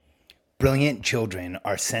Brilliant children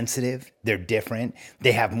are sensitive, they're different,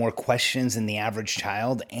 they have more questions than the average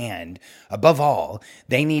child, and above all,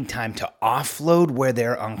 they need time to offload where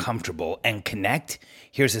they're uncomfortable and connect.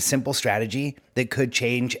 Here's a simple strategy that could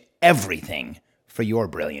change everything for your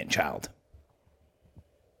brilliant child.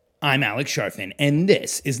 I'm Alex Sharfin, and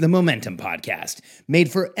this is the Momentum Podcast,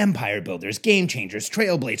 made for empire builders, game changers,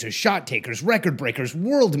 trailblazers, shot takers, record breakers,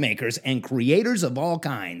 world makers, and creators of all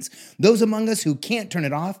kinds. Those among us who can't turn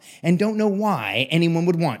it off and don't know why anyone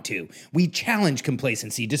would want to. We challenge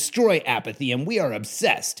complacency, destroy apathy, and we are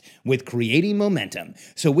obsessed with creating momentum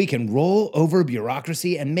so we can roll over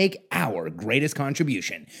bureaucracy and make our greatest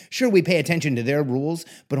contribution. Sure, we pay attention to their rules,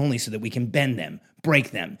 but only so that we can bend them,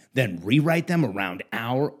 break them, then rewrite them around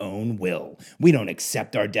our own will. We don't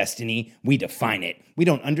accept our destiny, we define it. We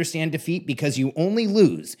don't understand defeat because you only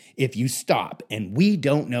lose if you stop, and we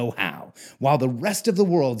don't know how. While the rest of the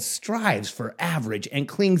world strives for average and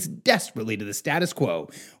clings desperately to the status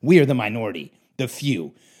quo, we are the minority, the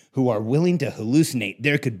few, who are willing to hallucinate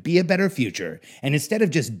there could be a better future. And instead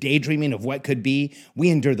of just daydreaming of what could be,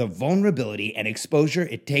 we endure the vulnerability and exposure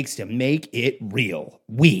it takes to make it real.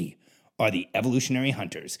 We are the evolutionary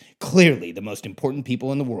hunters, clearly the most important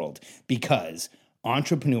people in the world, because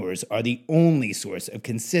entrepreneurs are the only source of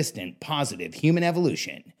consistent, positive human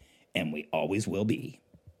evolution, and we always will be.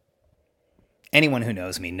 Anyone who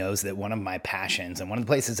knows me knows that one of my passions and one of the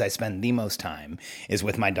places I spend the most time is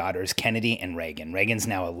with my daughters, Kennedy and Reagan. Reagan's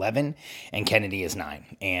now 11 and Kennedy is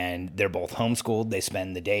 9, and they're both homeschooled. They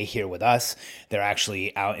spend the day here with us. They're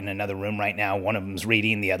actually out in another room right now. One of them's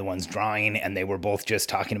reading, the other one's drawing, and they were both just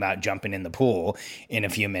talking about jumping in the pool in a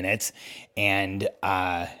few minutes. And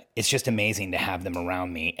it's just amazing to have them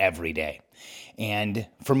around me every day. And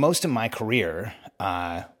for most of my career,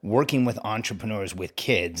 working with entrepreneurs with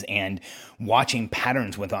kids and watching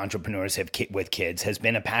patterns with entrepreneurs with kids has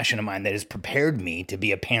been a passion of mine that has prepared me to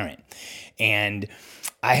be a parent. And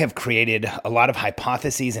I have created a lot of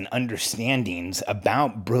hypotheses and understandings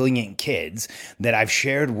about brilliant kids that I've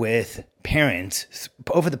shared with parents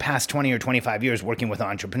over the past 20 or 25 years working with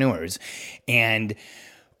entrepreneurs. And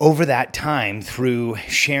over that time, through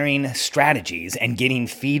sharing strategies and getting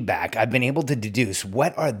feedback, I've been able to deduce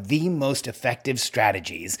what are the most effective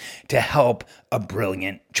strategies to help a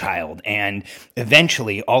brilliant child. And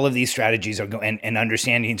eventually, all of these strategies and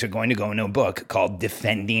understandings are going to go in a book called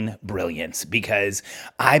Defending Brilliance, because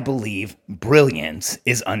I believe brilliance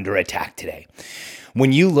is under attack today.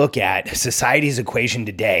 When you look at society's equation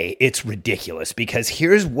today, it's ridiculous, because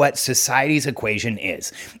here's what society's equation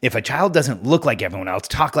is. If a child doesn't look like everyone else,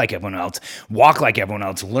 talk like everyone else, walk like everyone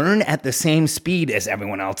else, learn at the same speed as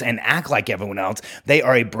everyone else, and act like everyone else, they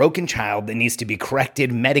are a broken child that needs to be corrected,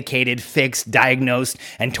 medicated, fixed, diagnosed,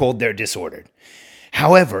 and told they're disordered.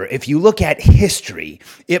 However, if you look at history,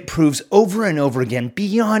 it proves over and over again,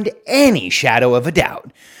 beyond any shadow of a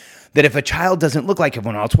doubt, that if a child doesn't look like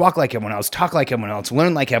everyone else, walk like everyone else, talk like everyone else,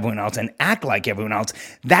 learn like everyone else, and act like everyone else,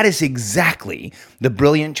 that is exactly the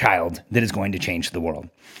brilliant child that is going to change the world.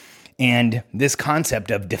 And this concept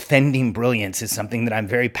of defending brilliance is something that I'm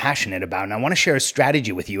very passionate about. And I want to share a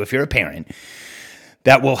strategy with you, if you're a parent,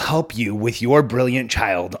 that will help you with your brilliant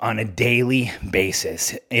child on a daily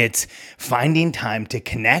basis. It's finding time to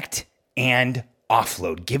connect and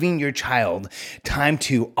offload, giving your child time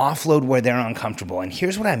to offload where they're uncomfortable. And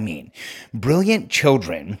here's what I mean. Brilliant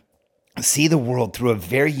children see the world through a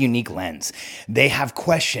very unique lens. They have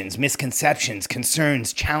questions, misconceptions,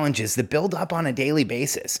 concerns, challenges that build up on a daily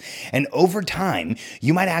basis. And over time,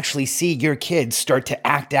 you might actually see your kids start to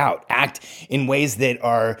act in ways that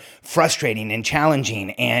are frustrating and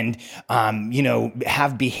challenging, and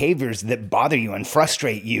have behaviors that bother you and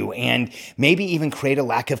frustrate you, and maybe even create a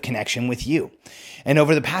lack of connection with you. And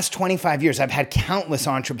over the past 25 years, I've had countless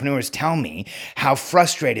entrepreneurs tell me how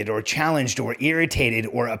frustrated or challenged or irritated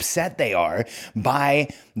or upset they are by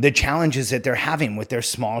the challenges that they're having with their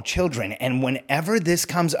small children. And whenever this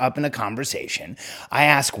comes up in a conversation, I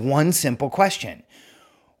ask one simple question.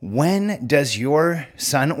 When does your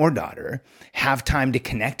son or daughter have time to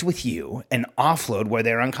connect with you and offload where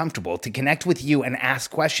they're uncomfortable, to connect with you and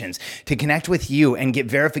ask questions, to connect with you and get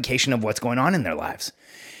verification of what's going on in their lives?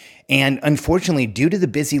 And unfortunately, due to the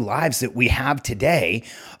busy lives that we have today,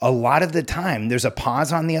 a lot of the time there's a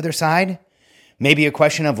pause on the other side, maybe a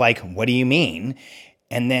question of like, what do you mean?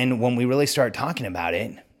 And then when we really start talking about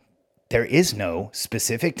it, there is no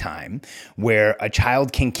specific time where a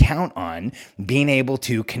child can count on being able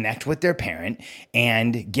to connect with their parent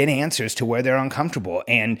and get answers to where they're uncomfortable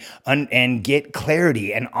and get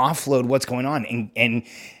clarity and offload what's going on and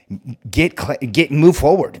move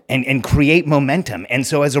forward and create momentum. And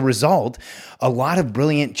so as a result, a lot of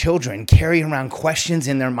brilliant children carry around questions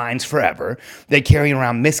in their minds forever. They carry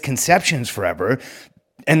around misconceptions forever.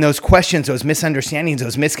 And those questions, those misunderstandings,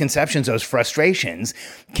 those misconceptions, those frustrations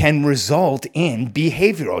can result in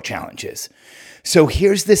behavioral challenges. So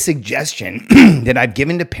here's the suggestion that I've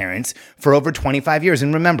given to parents for over 25 years.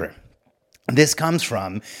 And remember, this comes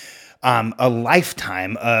from a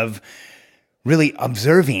lifetime of really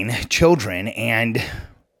observing children and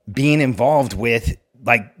being involved with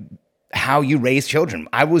how you raise children.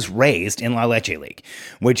 I was raised in La Leche League,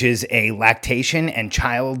 which is a lactation and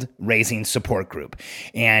child raising support group.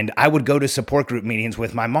 And I would go to support group meetings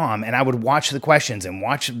with my mom, and I would watch the questions and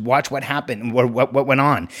watch what happened, what went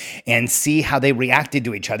on, and see how they reacted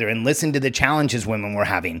to each other and listen to the challenges women were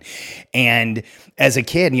having. And as a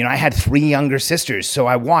kid, I had 3 younger sisters, so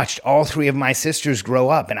I watched all 3 of my sisters grow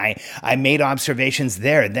up, and I made observations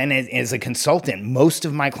there. Then as a consultant, most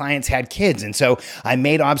of my clients had kids, and so I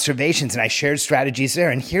made observations and I shared strategies there.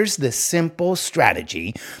 And here's the simple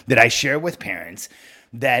strategy that I share with parents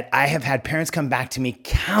that I have had parents come back to me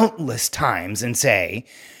countless times and say,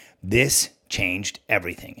 this changed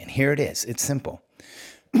everything. And here it is. It's simple.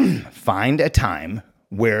 Find a time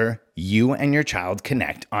where you and your child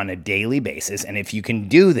connect on a daily basis. And if you can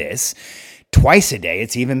do this twice a day,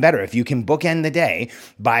 it's even better. If you can bookend the day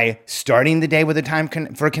by starting the day with a time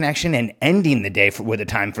for connection and ending the day with a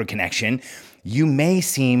time for connection, you may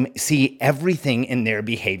see everything in their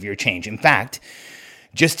behavior change. In fact,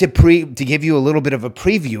 just to give you a little bit of a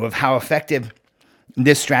preview of how effective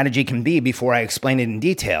this strategy can be before I explain it in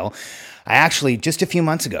detail, I actually, just a few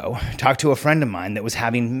months ago, talked to a friend of mine that was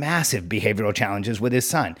having massive behavioral challenges with his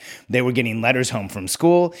son. They were getting letters home from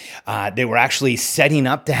school. They were actually setting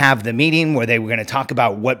up to have the meeting where they were going to talk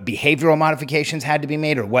about what behavioral modifications had to be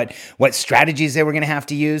made or what strategies they were going to have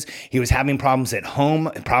to use. He was having problems at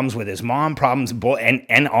home, problems with his mom,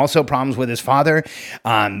 and also problems with his father,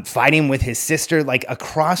 fighting with his sister,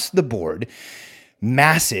 across the board.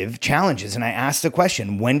 Massive challenges. And I asked the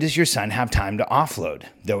question, when does your son have time to offload?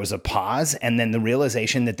 There was a pause and then the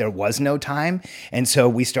realization that there was no time. And so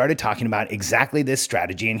we started talking about exactly this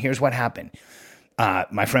strategy. And here's what happened.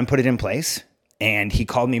 My friend put it in place. And he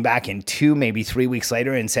called me back in 2, maybe 3 weeks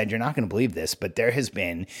later and said, you're not going to believe this, but there has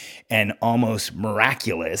been an almost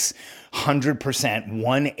miraculous 100%,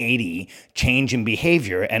 180 change in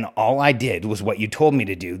behavior. And all I did was what you told me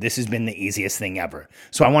to do. This has been the easiest thing ever.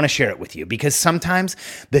 So I want to share it with you because sometimes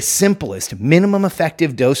the simplest minimum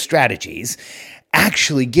effective dose strategies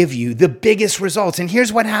actually give you the biggest results. And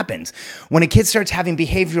here's what happens. When a kid starts having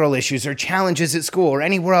behavioral issues or challenges at school or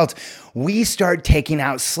anywhere else, we start taking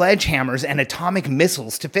out sledgehammers and atomic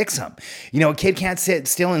missiles to fix them. A kid can't sit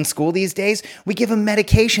still in school these days. We give them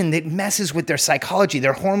medication that messes with their psychology,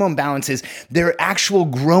 their hormone balances, their actual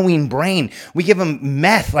growing brain. We give them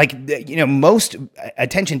meth. Most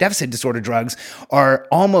attention deficit disorder drugs are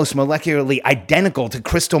almost molecularly identical to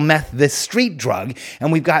crystal meth, the street drug.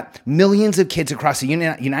 And we've got millions of kids across the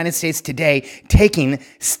United States today taking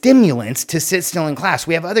stimulants to sit still in class.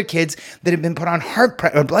 We have other kids that have been put on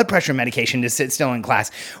blood pressure medication to sit still in class.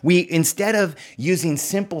 Instead of using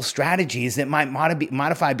simple strategies that might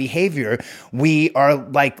modify behavior, we are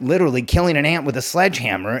literally killing an ant with a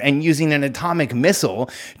sledgehammer and using an atomic missile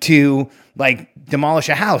to demolish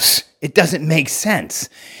a house. It doesn't make sense.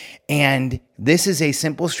 And this is a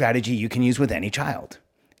simple strategy you can use with any child.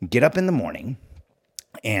 Get up in the morning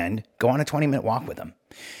and go on a 20-minute walk with them.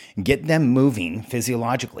 Get them moving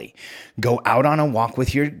physiologically. Go out on a walk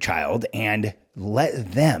with your child and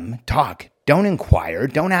let them talk. Don't inquire.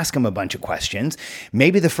 Don't ask them a bunch of questions.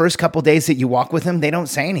 Maybe the first couple days that you walk with them, they don't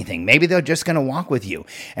say anything. Maybe they're just going to walk with you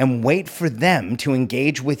and wait for them to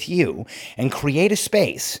engage with you and create a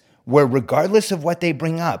space where regardless of what they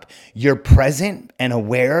bring up, you're present and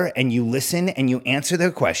aware and you listen and you answer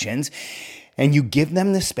their questions. And you give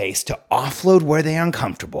them the space to offload where they are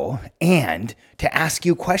uncomfortable and to ask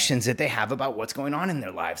you questions that they have about what's going on in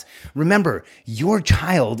their lives. Remember, your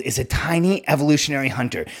child is a tiny evolutionary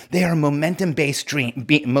hunter. They are a momentum-based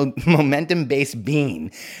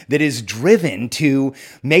being that is driven to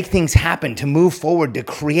make things happen, to move forward, to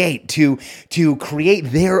create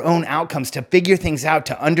their own outcomes, to figure things out,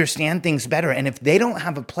 to understand things better. And if they don't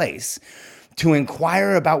have a place to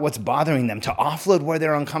inquire about what's bothering them, to offload where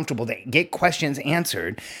they're uncomfortable, to get questions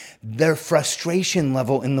answered, their frustration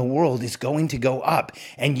level in the world is going to go up.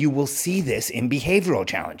 And you will see this in behavioral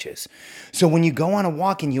challenges. So when you go on a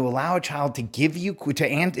walk and you allow a child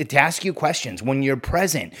to ask you questions, when you're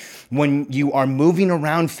present, when you are moving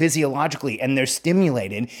around physiologically and they're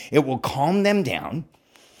stimulated, it will calm them down.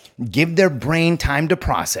 Give their brain time to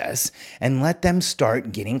process and let them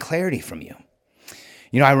start getting clarity from you.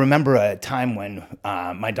 I remember a time when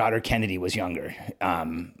my daughter Kennedy was younger, a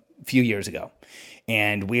few years ago,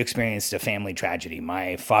 and we experienced a family tragedy.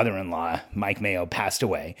 My father-in-law, Mike Mayo, passed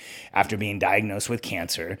away after being diagnosed with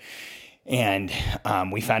cancer. And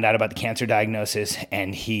we found out about the cancer diagnosis,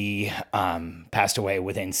 and he passed away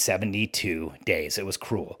within 72 days. It was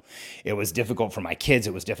cruel. It was difficult for my kids.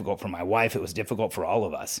 It was difficult for my wife. It was difficult for all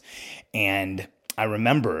of us. And I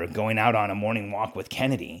remember going out on a morning walk with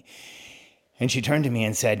Kennedy, and she turned to me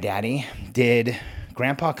and said, "Daddy, did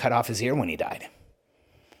Grandpa cut off his ear when he died?"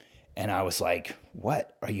 And I was like,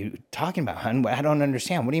 "What are you talking about, hon? I don't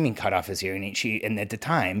understand. What do you mean cut off his ear?" And at the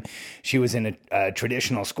time, she was in a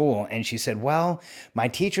traditional school, and she said, "Well, my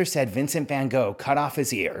teacher said Vincent van Gogh cut off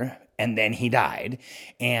his ear, and then he died.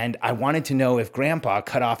 And I wanted to know if Grandpa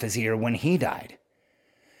cut off his ear when he died."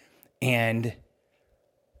 And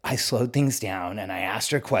I slowed things down and I asked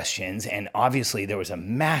her questions, and obviously there was a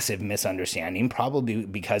massive misunderstanding, probably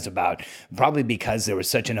because there was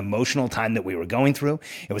such an emotional time that we were going through.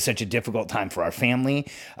 It was such a difficult time for our family.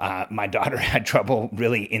 My daughter had trouble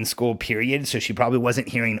really in school, period, so she probably wasn't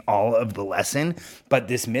hearing all of the lesson. But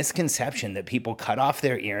this misconception that people cut off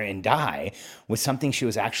their ear and die was something she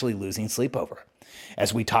was actually losing sleep over.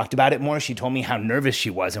 As we talked about it more, she told me how nervous she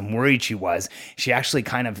was and worried she was. She actually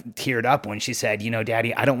kind of teared up when she said,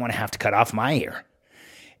 "Daddy, I don't want to have to cut off my ear."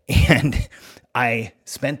 And I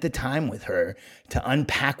spent the time with her to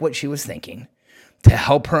unpack what she was thinking, to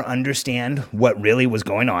help her understand what really was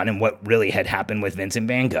going on and what really had happened with Vincent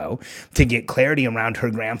van Gogh, to get clarity around her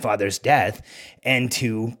grandfather's death, and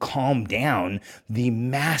to calm down the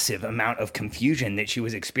massive amount of confusion that she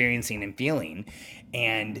was experiencing and feeling.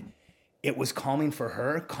 And it was calming for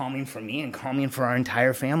her, calming for me, and calming for our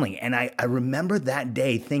entire family. And I remember that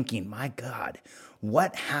day thinking, my God,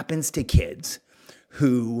 what happens to kids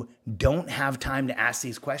who don't have time to ask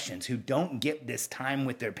these questions, who don't get this time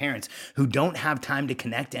with their parents, who don't have time to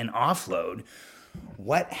connect and offload?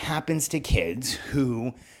 What happens to kids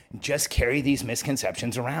who just carry these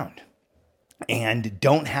misconceptions around and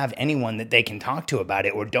don't have anyone that they can talk to about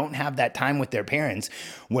it, or don't have that time with their parents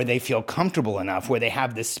where they feel comfortable enough, where they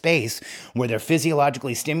have this space, where they're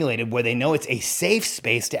physiologically stimulated, where they know it's a safe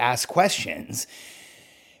space to ask questions?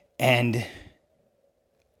 And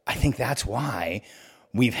I think that's why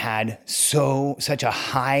we've had such a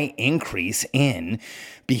high increase in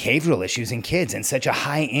behavioral issues in kids and such a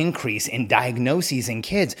high increase in diagnoses in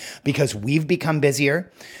kids, because we've become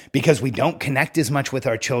busier, because we don't connect as much with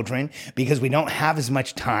our children, because we don't have as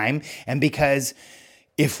much time, and because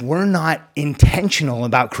if we're not intentional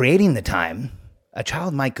about creating the time, a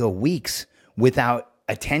child might go weeks without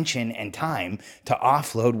attention and time to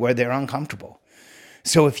offload where they're uncomfortable.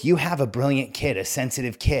 So if you have a brilliant kid, a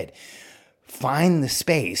sensitive kid, find the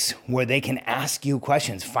space where they can ask you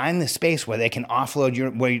questions. Find the space where they can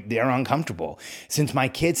offload where they're uncomfortable. Since my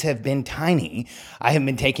kids have been tiny, I have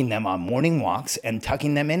been taking them on morning walks and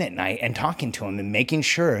tucking them in at night and talking to them and making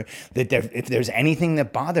sure that if there's anything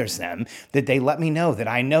that bothers them, that they let me know that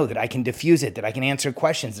I can diffuse it, that I can answer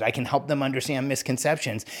questions, that I can help them understand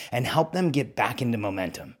misconceptions and help them get back into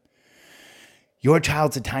momentum. Your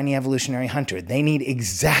child's a tiny evolutionary hunter. They need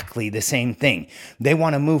exactly the same thing. They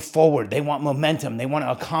want to move forward. They want momentum. They want to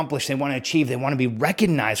accomplish. They want to achieve. They want to be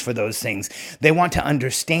recognized for those things. They want to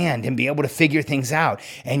understand and be able to figure things out.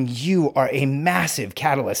 And you are a massive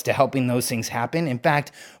catalyst to helping those things happen. In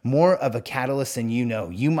fact, more of a catalyst than you know.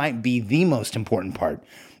 You might be the most important part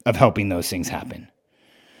of helping those things happen.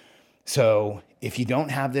 So if you don't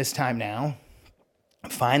have this time now,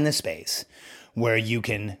 find the space where you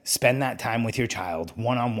can spend that time with your child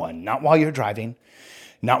one-on-one, not while you're driving,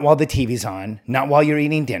 not while the TV's on, not while you're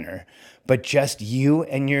eating dinner, but just you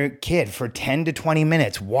and your kid for 10 to 20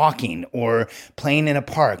 minutes walking or playing in a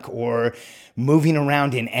park or moving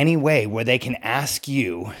around in any way where they can ask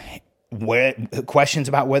you questions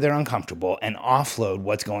about where they're uncomfortable and offload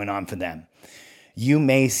what's going on for them. You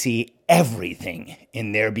may see everything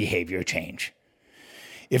in their behavior change.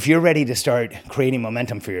 If you're ready to start creating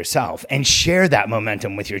momentum for yourself and share that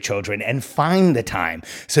momentum with your children and find the time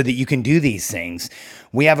so that you can do these things,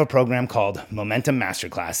 we have a program called Momentum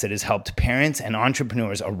Masterclass that has helped parents and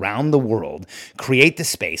entrepreneurs around the world create the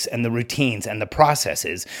space and the routines and the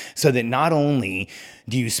processes so that not only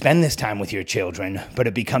do you spend this time with your children, but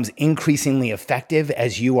it becomes increasingly effective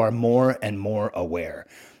as you are more and more aware.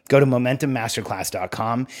 Go to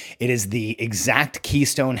MomentumMasterclass.com. It is the exact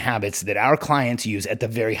keystone habits that our clients use at the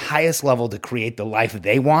very highest level to create the life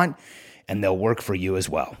they want, and they'll work for you as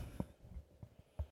well.